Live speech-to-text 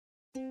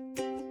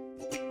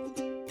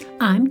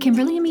I'm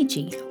Kimberly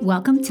Amici.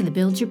 Welcome to the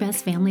Build Your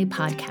Best Family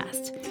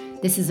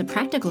podcast. This is a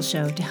practical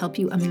show to help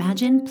you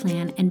imagine,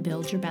 plan, and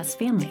build your best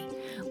family.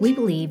 We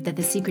believe that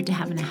the secret to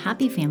having a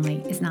happy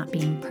family is not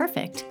being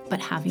perfect, but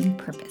having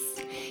purpose.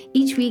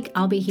 Each week,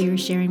 I'll be here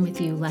sharing with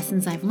you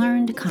lessons I've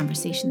learned,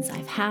 conversations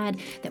I've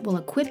had that will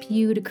equip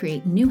you to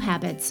create new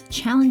habits,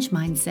 challenge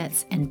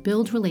mindsets, and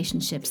build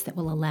relationships that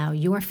will allow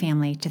your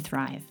family to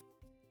thrive.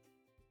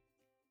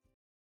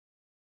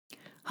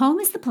 Home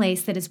is the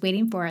place that is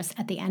waiting for us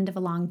at the end of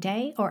a long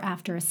day or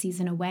after a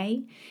season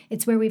away.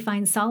 It's where we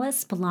find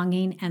solace,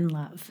 belonging, and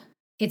love.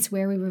 It's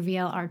where we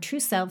reveal our true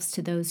selves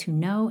to those who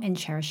know and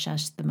cherish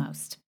us the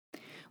most.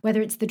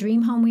 Whether it's the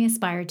dream home we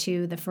aspire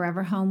to, the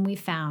forever home we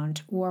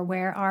found, or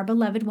where our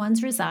beloved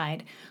ones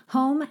reside,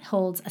 home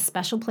holds a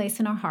special place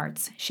in our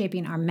hearts,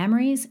 shaping our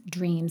memories,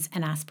 dreams,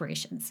 and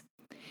aspirations.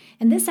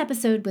 In this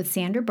episode with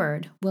Sandra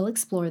Byrd, we'll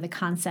explore the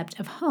concept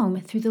of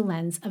home through the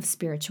lens of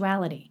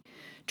spirituality.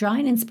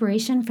 Drawing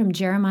inspiration from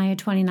Jeremiah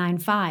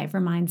 29:5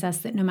 reminds us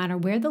that no matter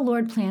where the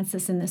Lord plants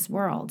us in this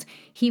world,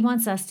 He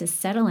wants us to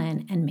settle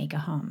in and make a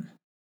home.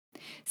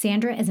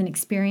 Sandra is an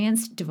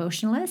experienced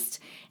devotionalist,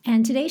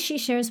 and today she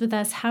shares with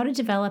us how to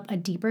develop a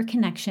deeper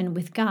connection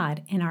with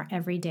God in our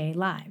everyday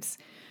lives.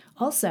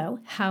 Also,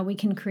 how we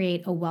can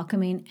create a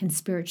welcoming and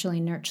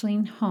spiritually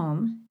nurturing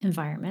home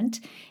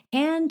environment,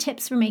 and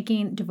tips for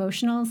making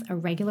devotionals a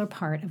regular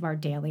part of our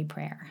daily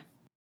prayer.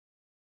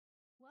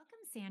 Welcome,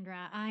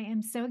 Sandra. I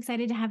am so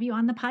excited to have you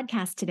on the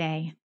podcast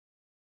today.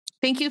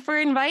 Thank you for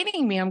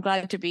inviting me. I'm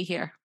glad to be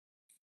here.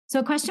 So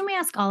a question we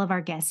ask all of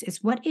our guests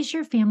is, what is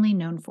your family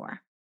known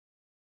for?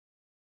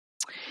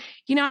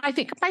 I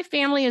think my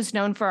family is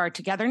known for our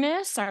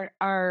togetherness,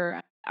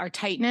 our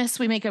tightness.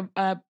 We make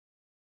a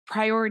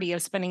priority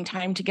of spending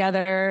time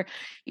together.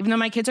 Even though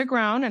my kids are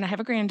grown and I have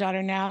a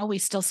granddaughter now, we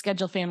still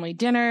schedule family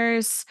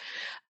dinners.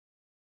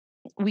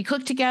 We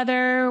cook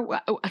together.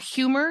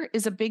 Humor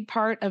is a big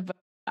part of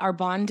our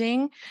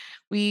bonding.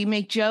 We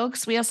make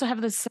jokes. We also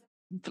have this,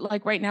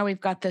 like right now, we've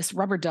got this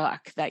rubber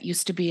duck that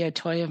used to be a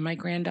toy of my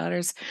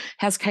granddaughter's,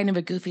 has kind of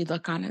a goofy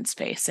look on its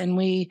face. And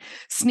we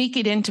sneak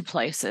it into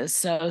places.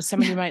 So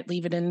somebody might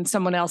leave it in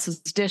someone else's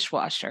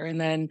dishwasher. And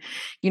then,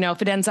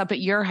 if it ends up at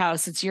your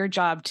house, it's your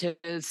job to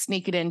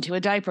sneak it into a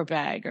diaper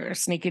bag or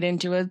sneak it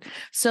into a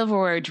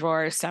silverware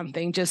drawer or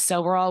something, just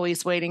so we're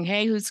always waiting.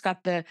 Hey, who's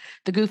got the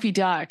goofy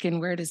duck and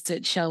where does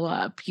it show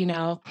up?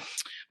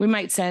 We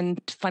might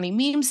send funny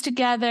memes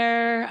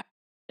together,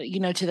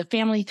 to the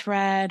family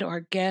thread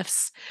or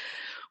gifts.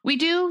 We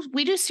do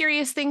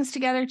serious things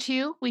together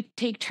too. We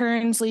take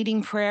turns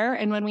leading prayer.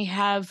 And when we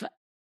have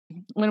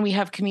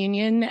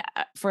communion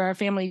for our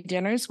family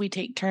dinners, we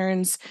take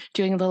turns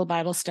doing a little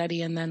Bible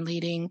study and then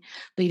leading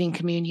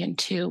communion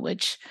too,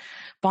 which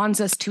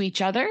bonds us to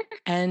each other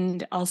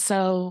and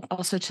also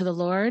to the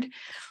Lord.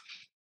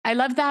 I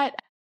love that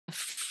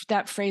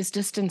phrase,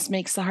 distance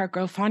makes the heart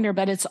grow fonder,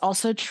 but it's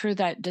also true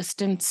that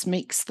distance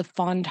makes the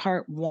fond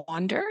heart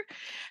wander.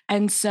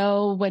 And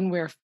so when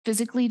we're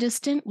physically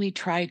distant, we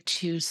try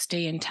to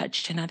stay in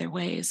touch in other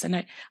ways.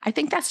 And I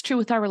think that's true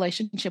with our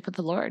relationship with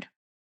the Lord.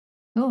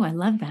 Oh, I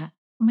love that.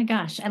 Oh my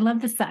gosh. I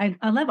love this. I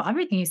love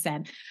everything you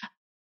said.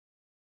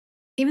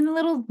 Even the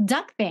little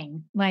duck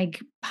thing,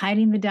 like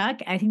hiding the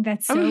duck. I think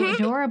that's so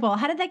adorable.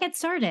 How did that get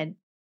started?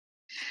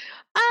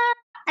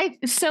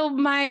 So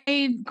my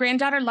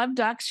granddaughter loved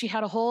ducks. She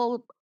had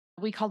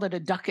we called it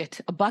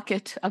a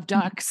bucket of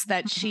ducks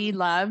that she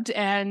loved.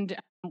 And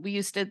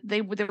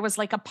there was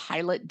like a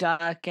pilot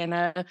duck and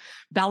a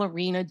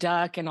ballerina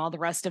duck and all the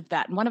rest of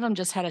that. And one of them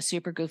just had a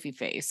super goofy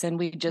face. And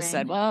we just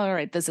said, well, all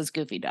right, this is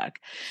Goofy Duck.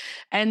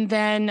 And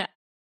then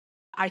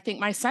I think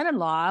my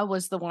son-in-law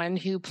was the one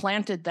who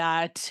planted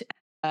that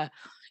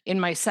in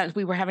my son.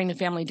 We were having a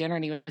family dinner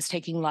and he was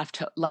taking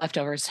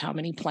leftovers home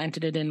and he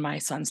planted it in my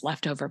son's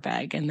leftover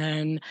bag. And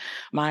then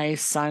my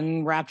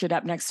son wrapped it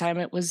up next time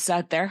it was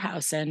at their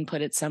house and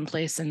put it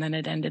someplace. And then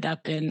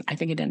I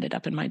think it ended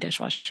up in my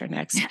dishwasher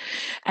next.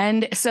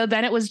 And so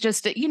then it was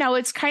just,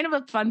 it's kind of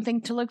a fun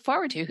thing to look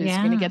forward to. Who's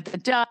going to get the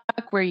duck?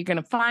 Where are you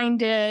going to find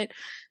it?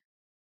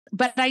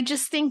 But I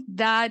just think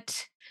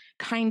that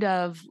kind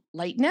of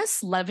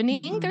lightness,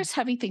 leavening. There's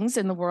heavy things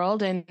in the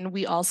world, and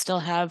we all still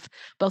have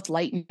both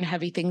light and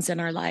heavy things in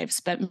our lives,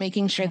 but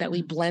making sure that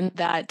we blend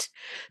that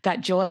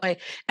joy.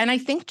 And I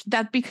think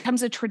that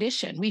becomes a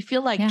tradition. We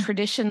feel like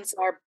traditions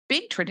are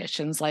big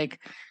traditions, like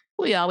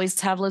we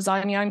always have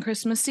lasagna on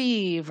Christmas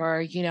Eve,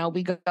 or,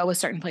 we go a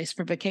certain place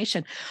for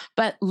vacation.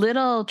 But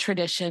little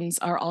traditions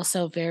are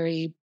also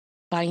very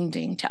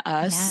binding to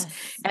us.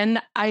 Yes.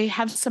 And I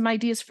have some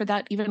ideas for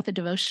that, even with the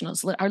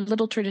devotionals. Our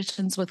little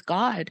traditions with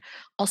God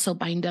also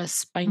bind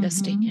us to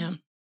Him.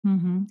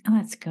 Oh,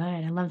 that's good.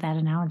 I love that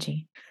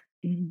analogy.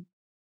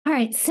 All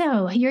right.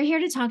 So you're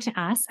here to talk to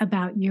us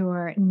about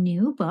your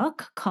new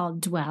book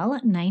called Dwell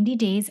 90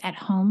 Days at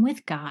Home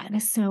with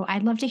God. So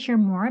I'd love to hear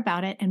more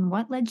about it and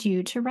what led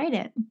you to write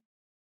it.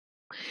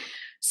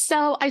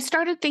 So I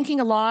started thinking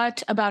a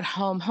lot about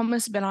home. Home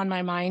has been on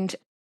my mind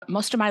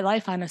most of my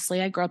life,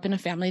 honestly. I grew up in a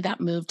family that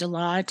moved a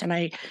lot, and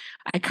I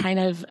kind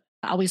of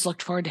always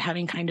looked forward to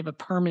having kind of a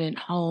permanent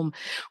home.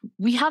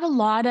 We have a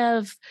lot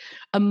of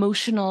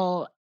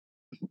emotional,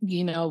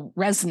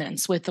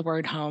 resonance with the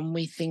word home.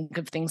 We think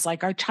of things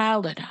like our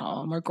childhood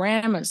home or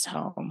grandma's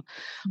home,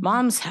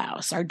 mom's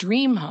house, our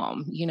dream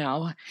home,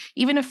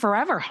 even a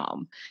forever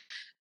home.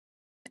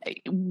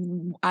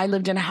 I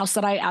lived in a house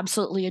that I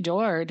absolutely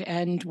adored.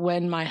 And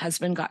when my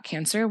husband got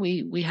cancer,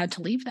 we had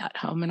to leave that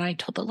home. And I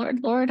told the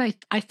Lord,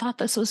 I thought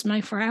this was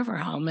my forever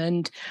home.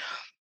 And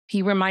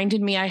he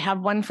reminded me I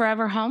have one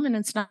forever home and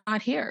it's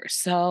not here.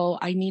 So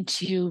I need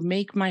to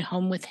make my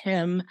home with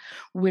him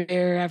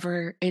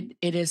wherever it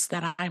is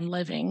that I'm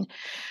living.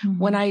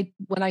 When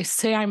I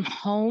say I'm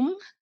home,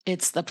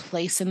 it's the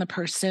place and the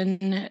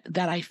person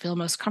that I feel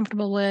most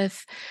comfortable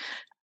with.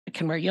 I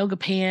can wear yoga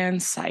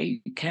pants. I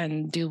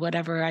can do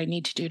whatever I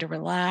need to do to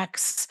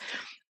relax.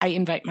 I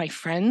invite my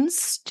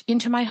friends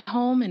into my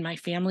home and my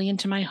family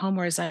into my home,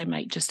 whereas I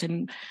might just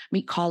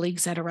meet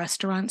colleagues at a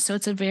restaurant. So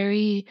it's a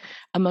very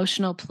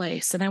emotional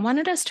place. And I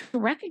wanted us to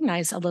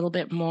recognize a little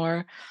bit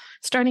more,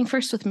 starting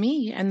first with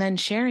me and then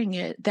sharing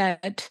it,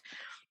 that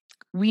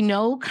we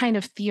know kind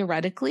of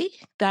theoretically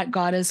that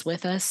God is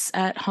with us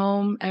at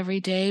home every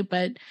day,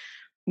 but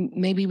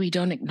maybe we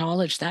don't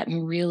acknowledge that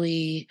in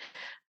really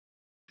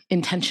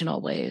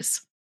intentional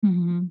ways.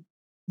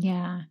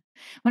 Yeah.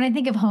 When I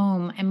think of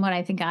home and what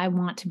I think I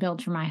want to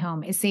build for my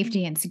home is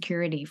safety and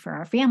security for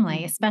our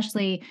family,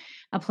 especially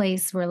a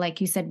place where, like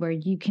you said, where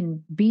you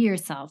can be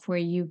yourself, where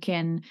you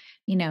can,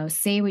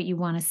 say what you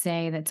want to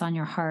say that's on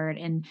your heart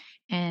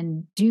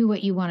and do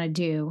what you want to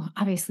do,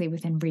 obviously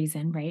within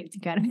reason, right? You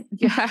gotta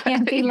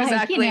can't be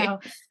exactly.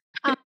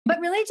 but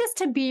really just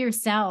to be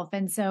yourself.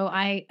 And so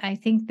I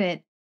think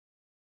that,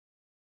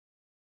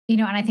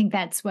 and I think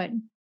that's what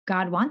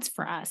God wants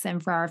for us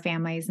and for our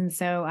families. And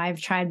so I've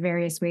tried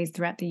various ways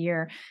throughout the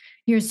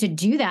years to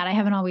do that. I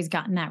haven't always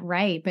gotten that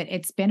right, but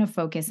it's been a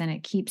focus and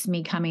it keeps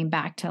me coming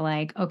back to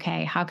like,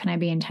 okay, how can I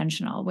be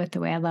intentional with the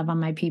way I love on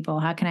my people?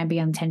 How can I be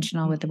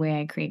intentional with the way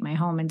I create my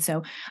home? And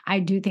so I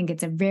do think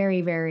it's a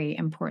very, very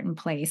important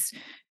place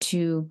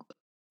to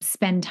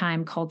spend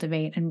time,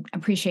 cultivate, and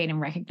appreciate and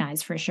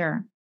recognize for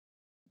sure.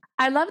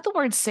 I love the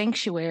word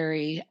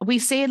sanctuary. We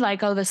say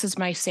like, oh, this is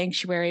my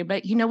sanctuary.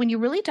 But when you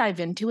really dive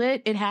into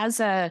it, it has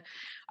a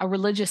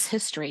religious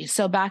history.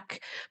 So back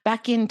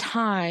in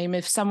time,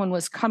 if someone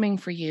was coming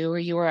for you or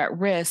you were at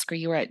risk or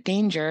you were at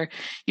danger,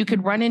 you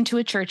could run into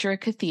a church or a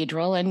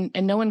cathedral and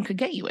no one could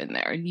get you in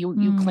there.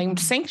 You claimed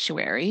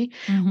sanctuary.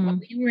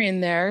 While you were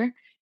in there,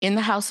 in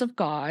the house of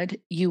God,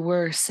 you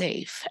were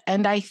safe.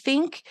 And I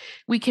think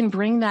we can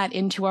bring that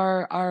into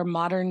our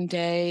modern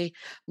day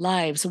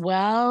lives.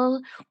 While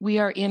we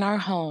are in our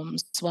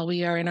homes,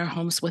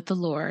 with the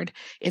Lord,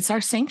 it's our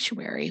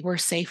sanctuary. We're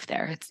safe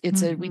there.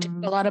 We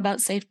talk a lot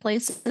about safe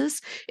places.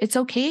 It's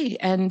okay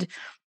and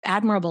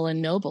admirable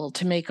and noble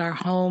to make our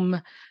home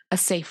a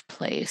safe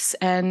place.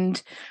 And,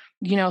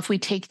 if we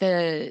take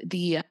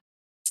the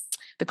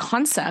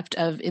concept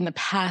of in the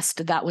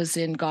past that was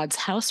in God's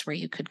house where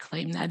you could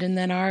claim that, and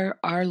then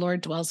our Lord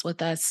dwells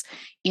with us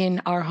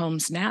in our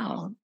homes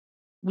now,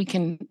 we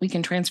can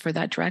transfer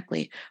that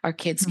directly. Our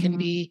kids can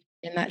be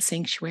in that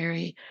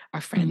sanctuary. Our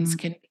friends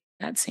can be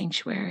in that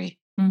sanctuary.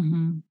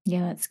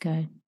 Yeah, that's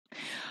good.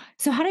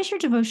 So how does your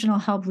devotional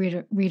help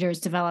readers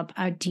develop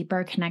a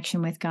deeper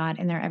connection with God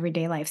in their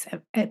everyday lives,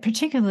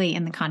 particularly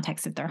in the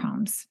context of their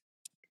homes?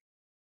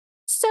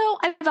 So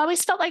I've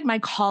always felt like my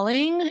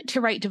calling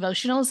to write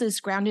devotionals is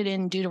grounded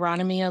in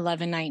Deuteronomy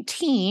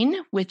 11:19,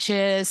 which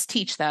is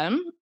teach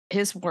them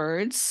his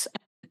words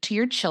to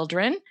your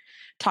children,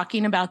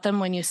 talking about them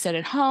when you sit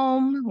at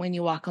home, when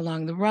you walk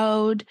along the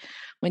road,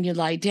 when you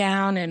lie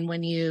down, and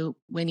when you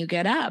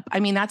get up. I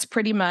mean, that's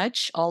pretty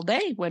much all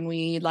day, when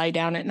we lie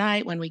down at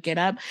night, when we get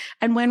up,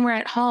 and when we're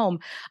at home.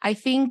 I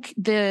think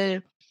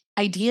the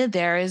idea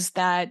there is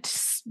that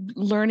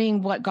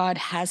learning what God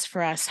has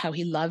for us, how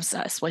he loves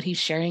us, what he's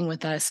sharing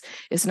with us,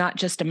 is not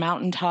just a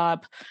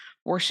mountaintop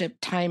worship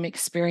time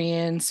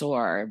experience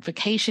or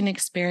vacation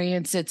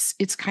experience.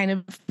 It's kind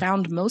of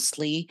found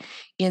mostly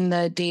in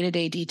the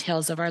day-to-day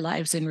details of our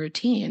lives and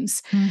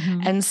routines.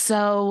 And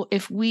so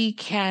if we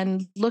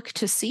can look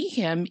to see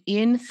him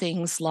in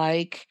things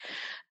like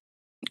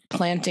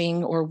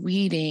planting or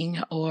weeding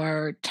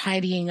or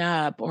tidying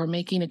up or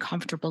making a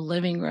comfortable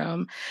living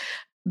room,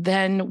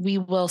 then we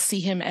will see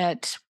him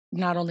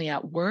not only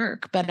at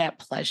work, but at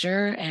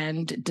pleasure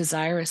and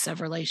desirous of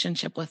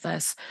relationship with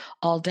us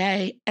all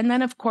day. And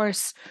then, of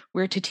course,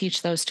 we're to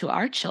teach those to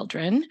our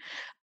children,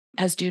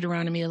 as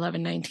Deuteronomy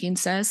 11:19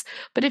 says.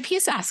 But if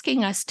he's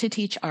asking us to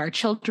teach our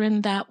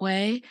children that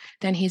way,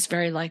 then he's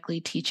very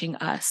likely teaching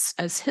us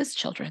as his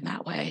children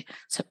that way.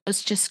 So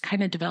it's just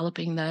kind of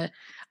developing the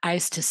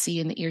eyes to see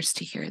and the ears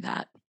to hear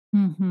that.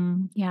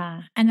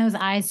 Yeah. And those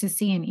eyes to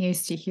see and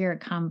ears to hear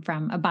come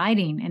from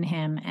abiding in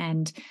him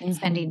and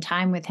spending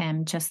time with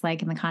him, just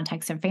like in the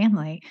context of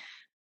family.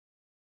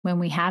 When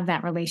we have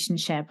that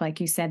relationship,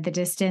 like you said, the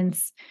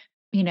distance,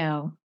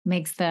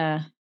 makes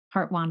the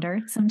heart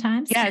wander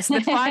sometimes. Yes,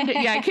 the fond,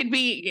 yeah, it could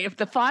be if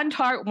the fond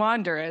heart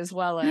wander as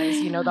well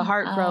as, the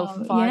heart grow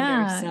fonder.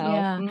 Yeah, So,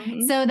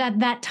 yeah. So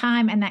that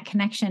time and that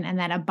connection and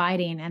that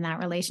abiding and that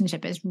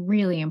relationship is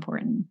really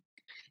important.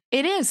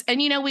 it is.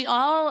 And,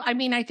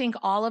 I think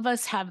all of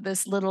us have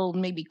this little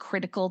maybe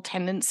critical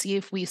tendency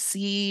if we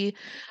see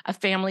a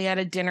family at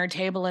a dinner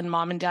table and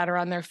mom and dad are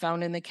on their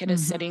phone and the kid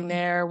is sitting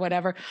there,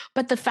 whatever.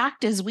 But the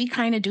fact is, we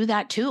kind of do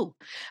that too.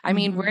 I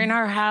mean, we're in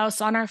our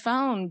house on our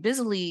phone,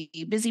 busy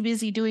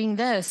doing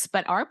this.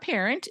 But our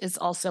parent is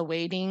also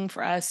waiting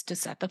for us to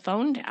set the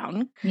phone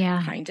down,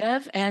 Yeah. kind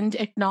of, and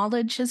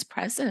acknowledge his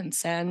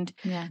presence and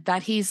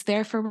that he's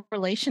there for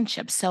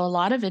relationships. So a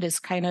lot of it is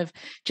kind of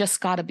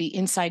just got to be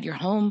inside your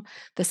home,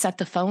 the set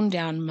the phone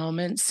down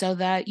moment, so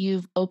that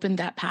you've opened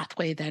that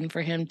pathway then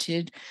for him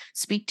to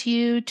speak to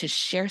you, to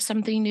share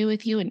something new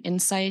with you, an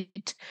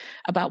insight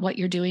about what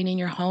you're doing in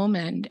your home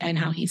and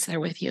how he's there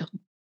with you.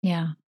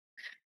 Yeah.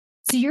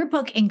 So your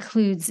book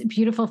includes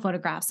beautiful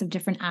photographs of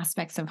different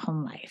aspects of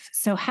home life.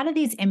 So how do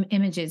these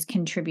images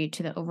contribute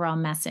to the overall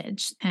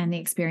message and the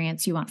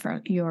experience you want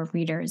for your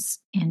readers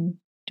in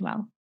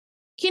Dwell?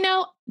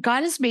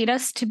 God has made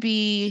us to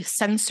be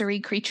sensory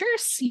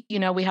creatures.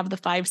 We have the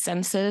five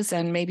senses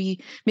and maybe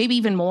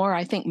even more.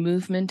 I think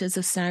movement is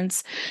a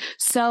sense.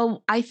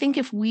 So I think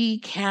if we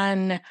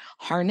can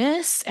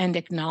harness and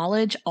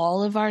acknowledge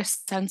all of our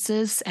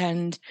senses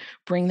and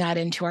bring that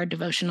into our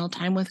devotional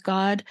time with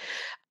God,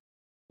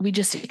 we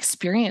just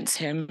experience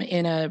him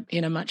in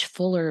a much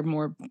fuller,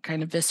 more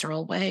kind of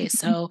visceral way.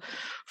 So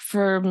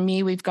for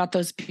me, we've got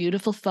those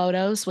beautiful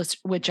photos,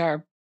 which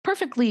are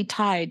perfectly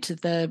tied to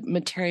the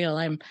material.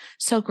 I'm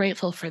so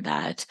grateful for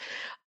that.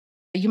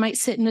 You might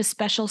sit in a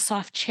special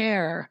soft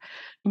chair.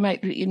 You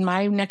might, in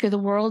my neck of the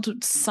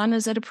world, sun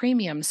is at a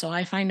premium. So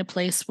I find a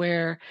place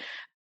where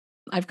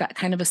I've got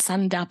kind of a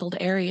sun dappled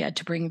area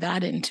to bring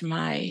that into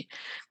my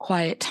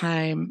quiet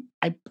time.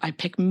 I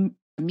pick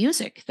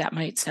music that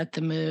might set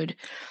the mood.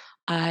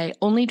 I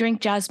only drink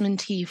jasmine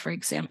tea, for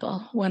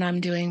example, when I'm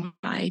doing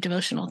my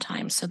devotional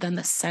time. So then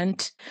the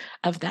scent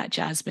of that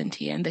jasmine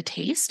tea and the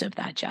taste of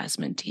that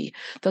jasmine tea,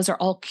 those are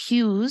all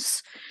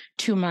cues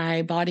to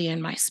my body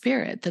and my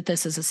spirit that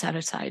this is a set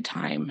aside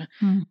time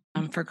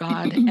for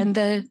God. And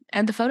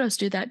the photos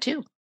do that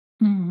too.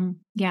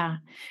 Yeah.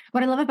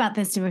 What I love about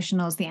this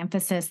devotional is the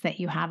emphasis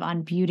that you have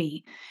on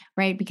beauty,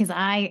 right? Because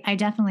I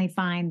definitely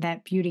find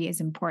that beauty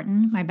is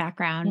important. My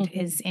background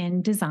is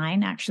in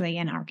design, actually,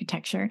 in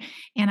architecture.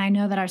 And I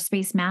know that our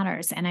space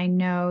matters. And I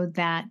know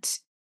that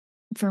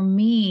for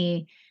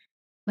me,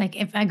 like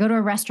if I go to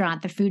a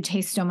restaurant, the food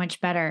tastes so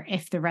much better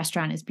if the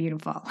restaurant is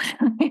beautiful.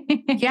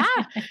 Yeah.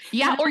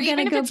 Yeah. Or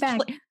even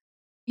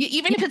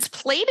if it's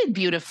plated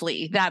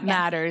beautifully, that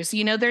matters.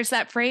 There's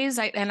that phrase,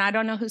 and I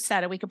don't know who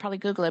said it. We could probably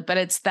Google it, but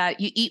it's that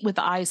you eat with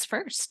the eyes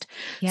first.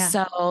 Yeah.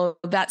 So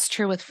that's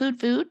true with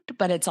food,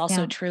 but it's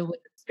also true with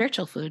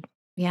spiritual food.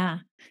 Yeah.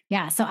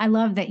 Yeah. So I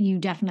love that you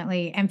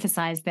definitely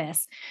emphasize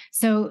this.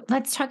 So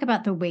let's talk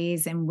about the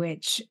ways in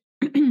which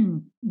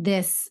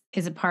this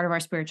is a part of our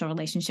spiritual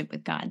relationship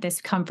with God,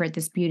 this comfort,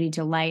 this beauty,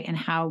 delight, and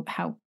how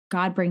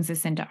God brings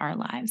this into our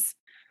lives.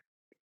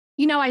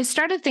 I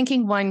started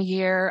thinking one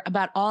year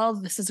about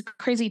this is a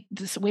crazy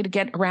way to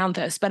get around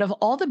this, but of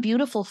all the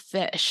beautiful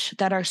fish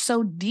that are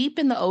so deep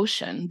in the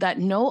ocean that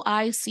no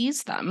eye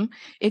sees them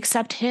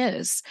except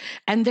his,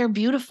 and they're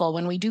beautiful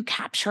when we do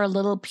capture a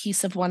little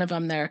piece of one of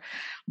them, they're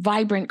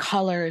vibrant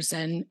colors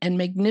and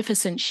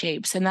magnificent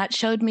shapes. And that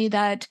showed me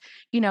that,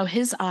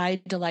 his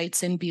eye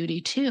delights in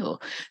beauty too.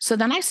 So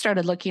then I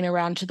started looking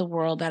around to the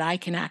world that I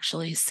can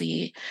actually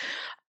see.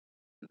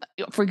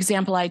 For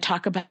example, I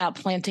talk about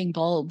planting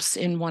bulbs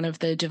in one of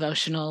the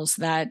devotionals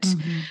that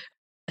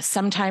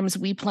sometimes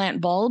we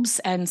plant bulbs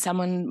and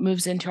someone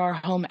moves into our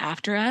home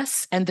after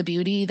us, and the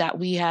beauty that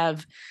we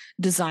have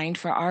designed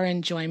for our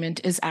enjoyment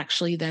is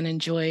actually then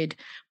enjoyed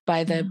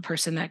by the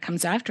person that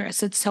comes after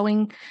us. It's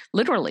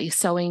literally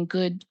sowing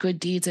good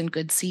deeds and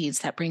good seeds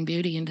that bring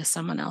beauty into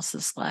someone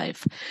else's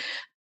life.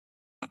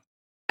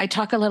 I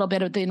talk a little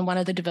bit in one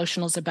of the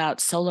devotionals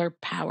about solar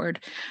powered.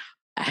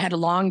 I had a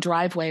long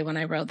driveway when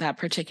I wrote that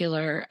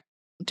particular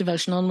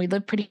devotional, and we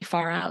lived pretty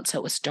far out, so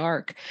it was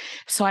dark.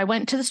 So I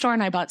went to the store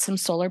and I bought some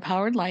solar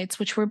powered lights,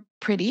 which were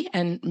pretty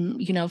and,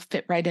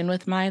 fit right in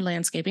with my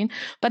landscaping,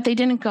 but they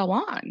didn't go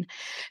on.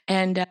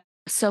 And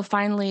so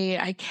finally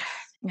I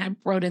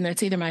wrote in there,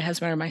 it's either my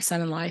husband or my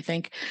son-in-law, I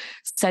think,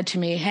 said to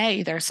me,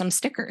 "Hey, there's some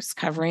stickers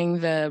covering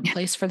the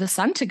place for the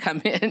sun to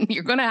come in.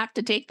 You're going to have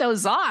to take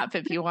those off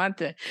if you want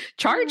to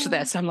charge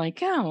this." I'm like,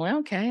 "Oh, well,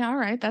 okay. All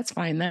right. That's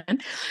fine then." Yeah.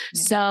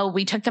 So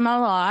we took them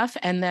all off,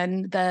 and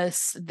then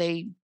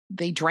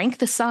they drank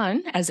the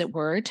sun, as it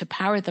were, to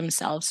power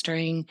themselves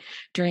during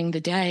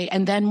the day.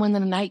 And then when the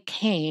night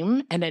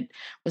came and it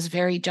was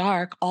very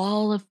dark,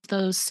 all of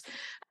those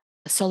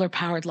solar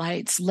powered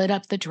lights lit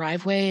up the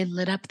driveway,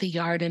 lit up the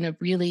yard in a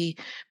really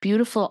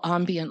beautiful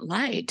ambient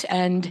light.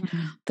 And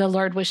the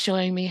Lord was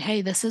showing me,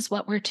 hey, this is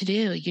what we're to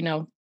do.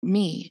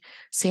 me,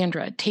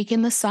 Sandra, take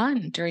in the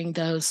sun during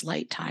those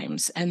light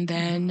times. And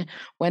then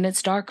when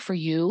it's dark for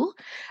you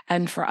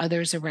and for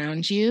others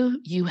around you,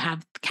 you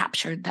have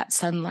captured that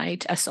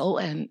sunlight,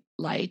 SON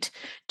light,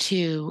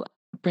 to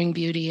bring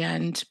beauty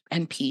and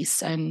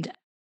peace and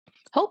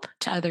hope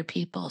to other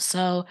people.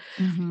 So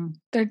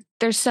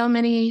there's so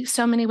many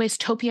ways.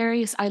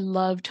 Topiaries, I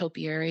love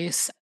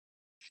topiaries.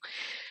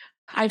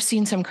 I've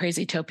seen some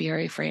crazy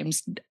topiary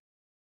frames,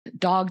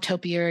 dog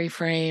topiary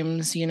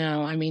frames,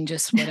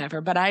 just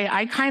whatever. But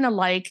I kind of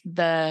like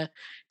the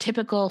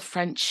typical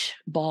French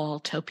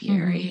ball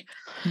topiary.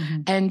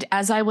 And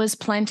as I was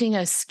planting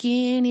a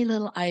skinny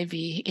little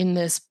ivy in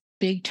this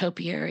big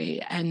topiary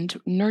and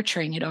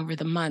nurturing it over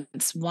the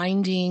months,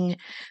 winding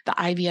the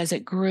ivy as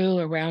it grew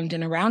around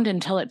and around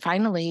until it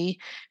finally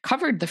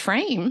covered the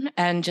frame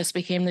and just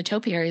became the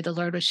topiary, the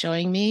Lord was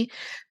showing me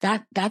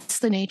that that's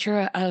the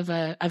nature of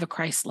a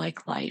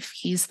Christ-like life.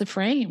 He's the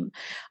frame.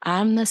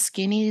 I'm the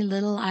skinny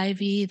little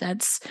ivy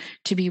that's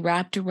to be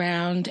wrapped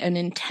around, and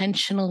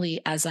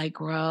intentionally, as I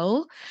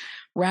grow,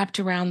 wrapped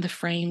around the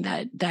frame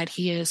that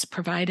he has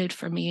provided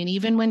for me. And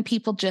even when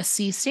people just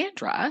see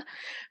Sandra,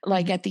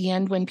 like at the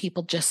end, when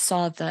people just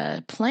saw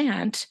the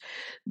plant,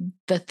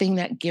 the thing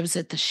that gives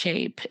it the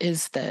shape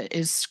is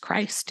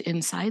Christ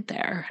inside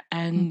there.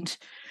 And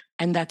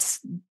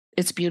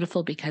it's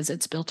beautiful because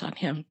it's built on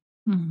him.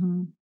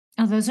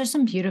 Oh, those are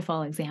some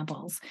beautiful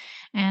examples.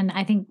 And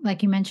I think,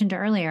 like you mentioned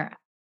earlier,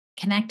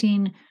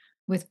 connecting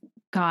with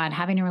God,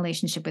 having a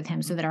relationship with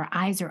him so that our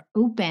eyes are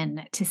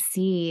open to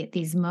see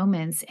these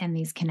moments and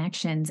these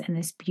connections and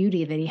this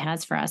beauty that he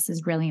has for us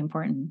is really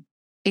important.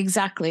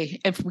 Exactly.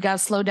 If we got to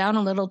slow down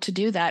a little to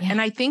do that. Yeah. And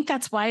I think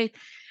that's why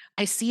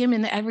I see him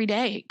in the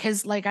everyday,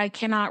 because I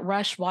cannot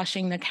rush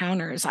washing the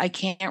counters. I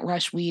can't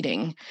rush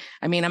weeding.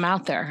 I mean, I'm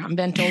out there, I'm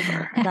bent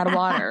over, I got to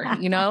water,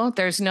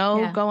 there's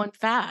no going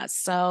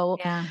fast. So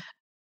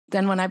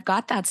then when I've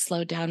got that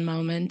slow down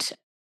moment,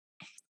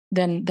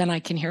 then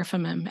I can hear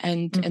from him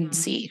and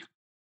see.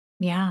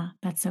 Yeah,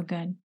 that's so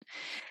good.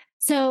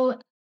 So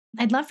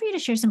I'd love for you to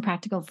share some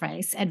practical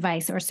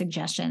advice or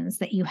suggestions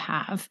that you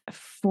have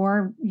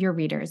for your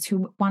readers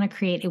who want to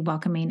create a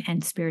welcoming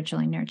and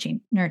spiritually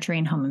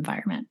nurturing home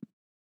environment.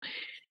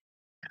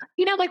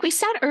 Like we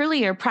said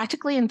earlier,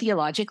 practically and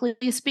theologically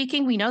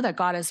speaking, we know that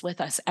God is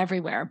with us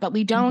everywhere, but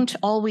we don't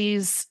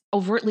always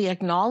overtly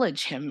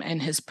acknowledge him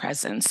and his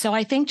presence. So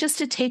I think just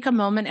to take a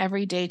moment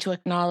every day to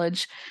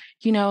acknowledge,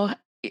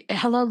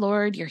 hello,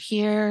 Lord, you're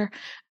here.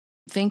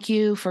 Thank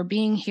you for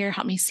being here.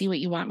 Help me see what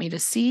you want me to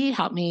see.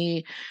 Help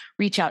me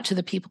reach out to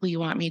the people you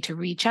want me to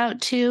reach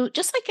out to.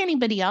 Just like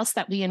anybody else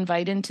that we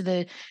invite into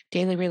the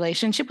daily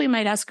relationship, we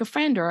might ask a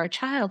friend or a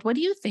child, what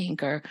do you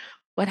think? Or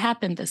what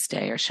happened this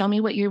day? Or show me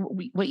what you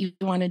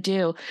want to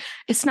do.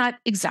 It's not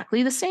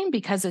exactly the same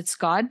because it's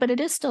God, but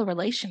it is still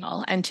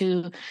relational, and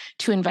to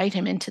invite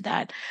him into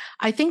that.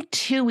 I think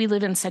too, we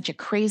live in such a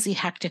crazy,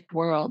 hectic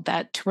world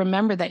that to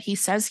remember that he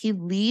says he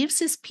leaves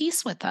his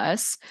peace with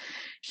us.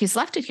 He's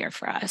left it here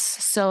for us.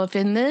 So if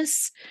in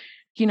this,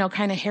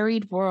 kind of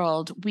harried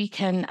world, we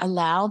can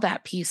allow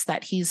that peace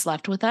that he's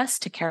left with us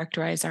to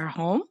characterize our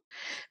home,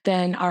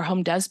 then our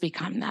home does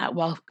become that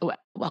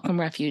welcome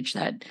refuge,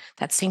 that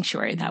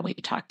sanctuary that we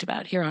talked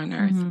about here on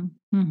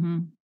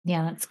earth.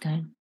 Yeah, that's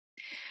good.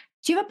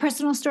 Do you have a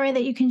personal story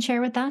that you can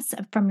share with us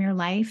from your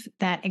life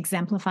that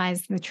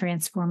exemplifies the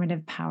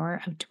transformative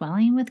power of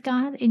dwelling with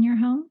God in your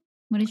home?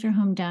 What has your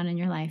home done in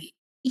your life?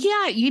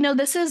 Yeah,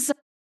 this is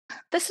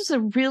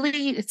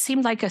it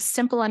seemed like a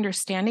simple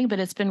understanding, but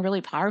it's been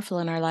really powerful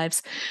in our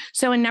lives.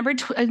 So in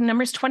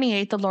Numbers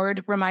 28, the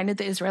Lord reminded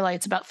the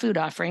Israelites about food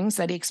offerings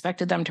that he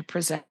expected them to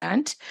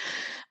present.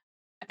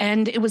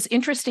 And it was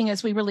interesting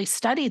as we really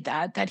studied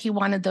that he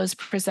wanted those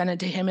presented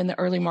to him in the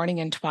early morning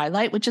and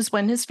twilight, which is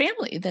when his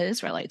family, the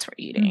Israelites, were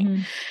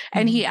eating.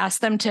 And he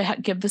asked them to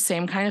give the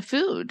same kind of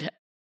food.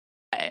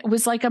 It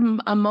was like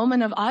a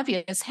moment of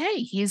obvious, hey,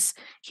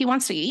 he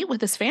wants to eat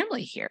with his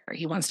family here.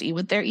 He wants to eat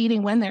what they're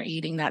eating when they're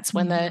eating. That's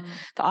when the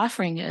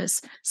offering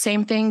is.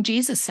 Same thing,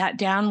 Jesus sat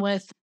down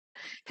with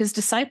his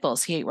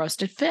disciples. He ate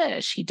roasted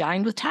fish. He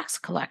dined with tax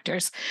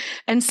collectors.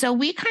 And so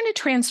we kind of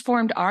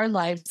transformed our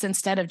lives.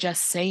 Instead of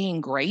just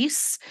saying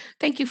grace,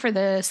 thank you for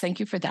this, thank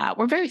you for that.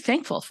 We're very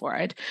thankful for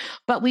it,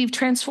 but we've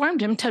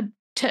transformed him to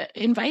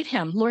invite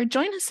him. Lord,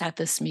 join us at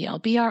this meal.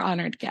 Be our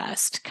honored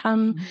guest.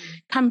 Come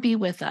be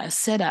with us,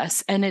 sit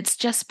us. And it's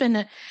just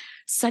been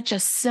such a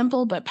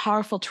simple but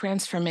powerful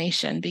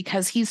transformation,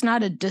 because he's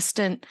not a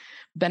distant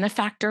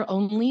benefactor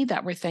only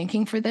that we're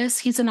thanking for this.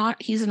 He's an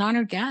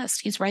honored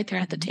guest. He's right there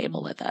at the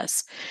table with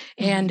us.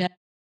 And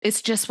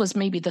it just was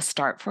maybe the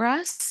start for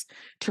us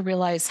to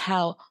realize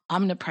how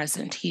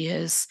omnipresent he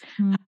is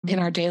in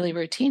our daily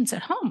routines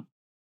at home.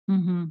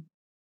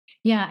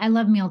 Yeah, I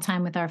love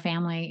mealtime with our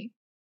family.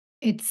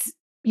 It's,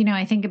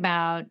 I think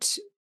about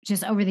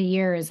just over the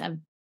years of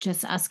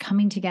just us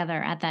coming together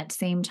at that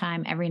same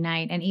time every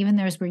night. And even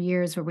there were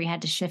years where we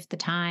had to shift the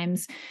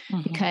times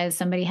because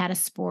somebody had a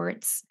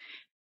sports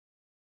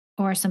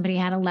or somebody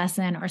had a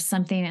lesson or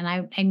something.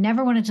 And I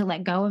never wanted to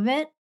let go of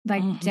it.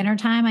 like dinner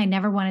time, I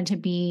never wanted to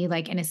be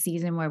like in a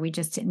season where we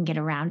just didn't get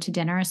around to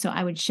dinner. So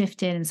I would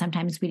shift it, and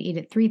sometimes we'd eat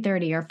at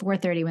 3:30 or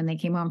 4:30 when they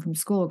came home from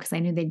school, because I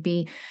knew they'd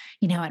be,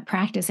 at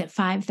practice at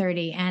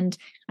 5:30. And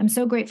I'm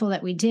so grateful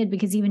that we did,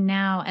 because even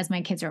now, as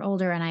my kids are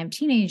older and I have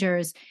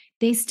teenagers,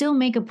 they still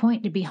make a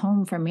point to be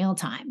home for meal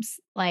times.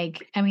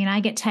 Like, I mean, I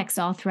get texts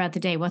all throughout the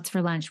day, what's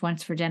for lunch,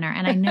 what's for dinner.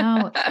 And I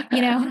know,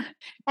 and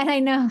I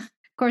know, of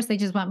course, they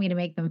just want me to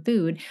make them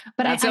food,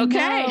 but That's I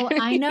okay.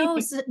 I know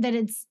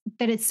that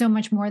it's so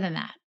much more than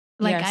that.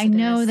 Like, Yes, I it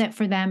know is. that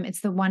for them,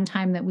 it's the one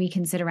time that we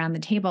can sit around the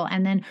table.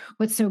 And then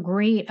what's so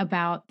great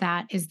about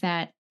that is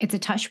that it's a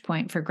touch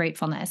point for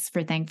gratefulness,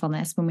 for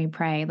thankfulness when we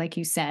pray, like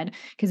you said,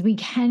 because we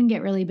can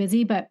get really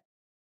busy, but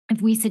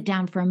if we sit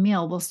down for a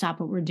meal, we'll stop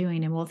what we're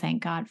doing and we'll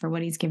thank God for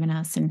what he's given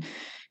us, and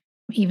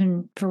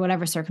even for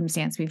whatever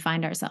circumstance we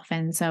find ourselves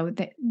in. So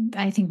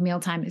I think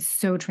mealtime is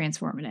so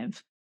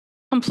transformative.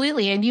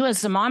 Completely. And you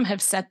as a mom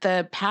have set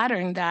the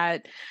pattern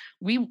that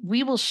we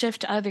will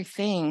shift other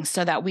things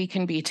so that we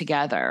can be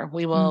together.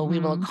 We will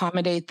Mm-hmm.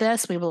 accommodate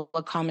this, we will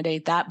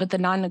accommodate that, but the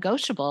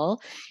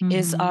non-negotiable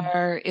is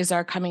Mm-hmm.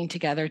 our coming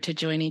together to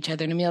join each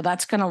other in a meal.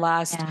 That's going to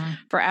last Yeah.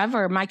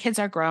 forever. My kids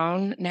are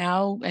grown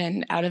now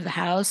and out of the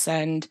house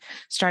and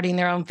starting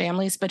their own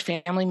families, but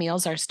family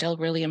meals are still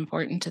really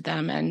important to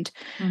them, and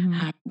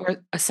Mm-hmm. we're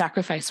a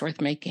sacrifice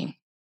worth making.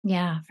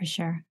 Yeah, for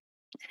sure.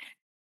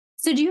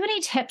 So, do you have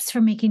any tips for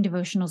making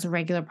devotionals a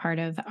regular part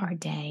of our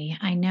day?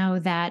 I know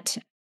that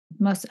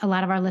a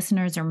lot of our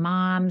listeners are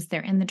moms,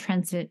 they're in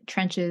the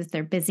trenches,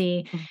 they're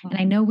busy. And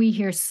I Mhm. know we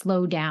hear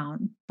slow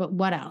down, but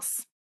what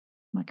else?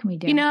 What can we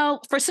do?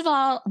 First of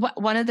all,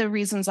 one of the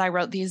reasons I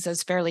wrote these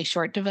as fairly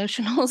short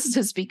devotionals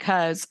is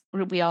because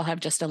we all have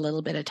just a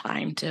little bit of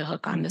time to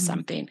hook onto Mm-hmm.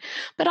 something.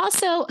 But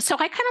also, so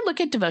I kind of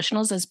look at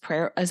devotionals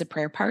as a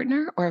prayer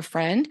partner or a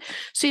friend.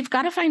 So you've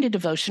got to find a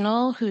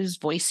devotional whose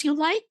voice you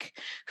like,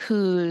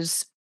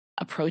 whose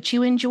approach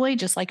you enjoy,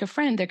 just like a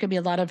friend. There could be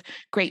a lot of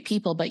great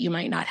people, but you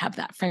might not have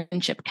that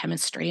friendship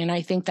chemistry. And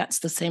I think that's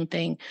the same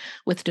thing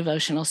with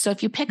devotionals. So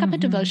if you pick up a Mm-hmm.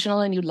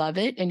 devotional and you love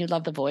it and you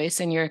love the voice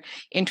and you're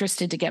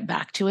interested to get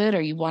back to it,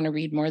 or you want to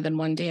read more than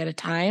one day at a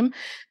time,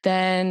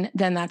 then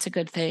that's a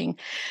good thing.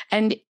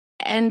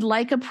 And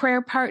like a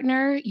prayer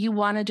partner, you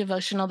want a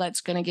devotional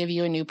that's going to give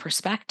you a new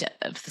perspective,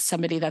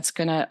 somebody that's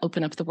going to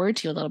open up the word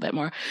to you a little bit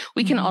more.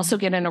 We can Mm-hmm. also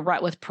get in a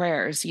rut with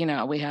prayers.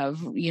 We have,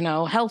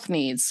 health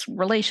needs,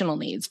 relational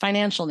needs,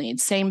 financial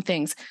needs, same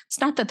things.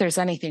 It's not that there's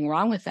anything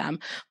wrong with them,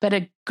 but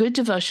a good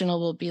devotional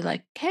will be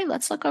like, hey,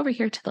 let's look over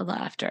here to the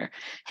left, or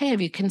hey,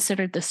 have you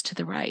considered this to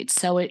the right?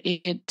 So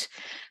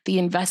the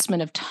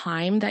investment of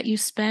time that you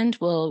spend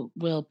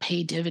will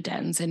pay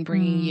dividends in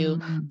bringing you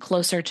Mm-hmm.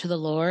 closer to the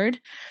Lord,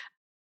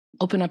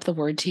 open up the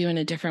word to you in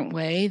a different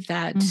way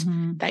that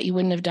Mm-hmm. you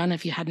wouldn't have done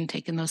if you hadn't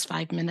taken those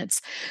 5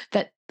 minutes.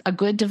 That a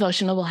good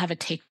devotional will have a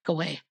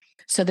takeaway.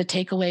 So the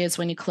takeaway is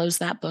when you close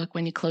that book,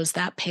 when you close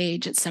that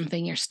page, it's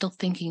something you're still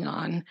thinking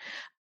on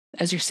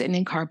as you're sitting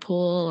in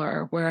carpool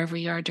or wherever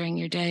you are during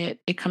your day.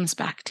 It comes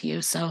back to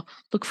you. So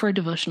look for a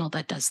devotional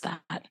that does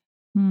that.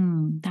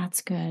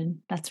 That's good.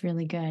 That's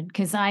really good.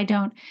 Because I've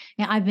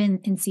been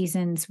in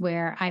seasons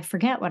where I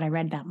forget what I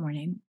read that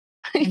morning.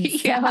 And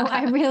so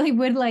I Yeah. really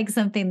would like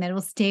something that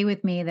will stay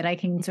with me, that I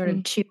can sort Mhm.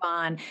 of chew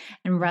on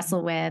and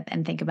wrestle with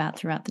and think about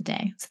throughout the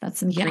day. So that's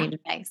some Yeah. great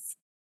advice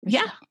for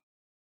Yeah. sure.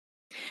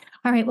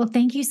 All right. Well,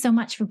 thank you so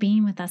much for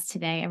being with us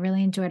today. I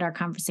really enjoyed our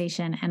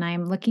conversation, and I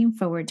am looking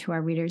forward to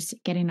our readers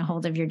getting a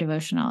hold of your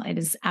devotional. It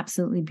is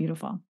absolutely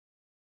beautiful.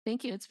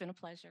 Thank you. It's been a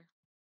pleasure.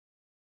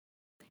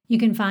 You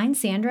can find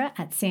Sandra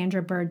at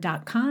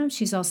sandrabyrd.com.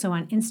 She's also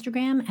on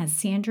Instagram as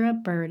Sandra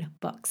Byrd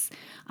Books.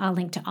 I'll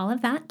link to all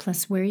of that,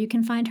 plus where you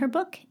can find her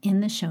book,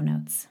 in the show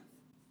notes.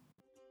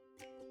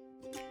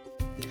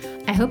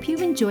 I hope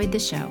you've enjoyed the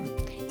show.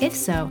 If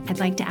so, I'd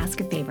like to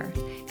ask a favor.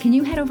 Can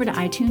you head over to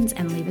iTunes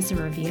and leave us a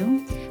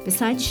review?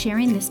 Besides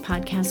sharing this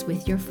podcast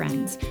with your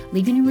friends,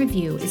 leaving a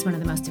review is one of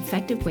the most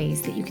effective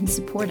ways that you can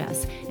support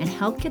us and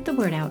help get the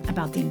word out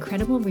about the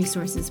incredible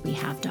resources we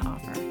have to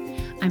offer.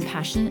 I'm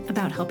passionate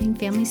about helping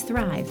families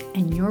thrive,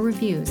 and your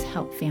reviews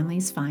help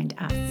families find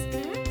us.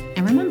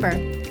 And remember,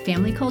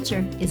 family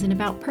culture isn't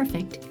about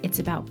perfect, it's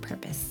about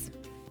purpose.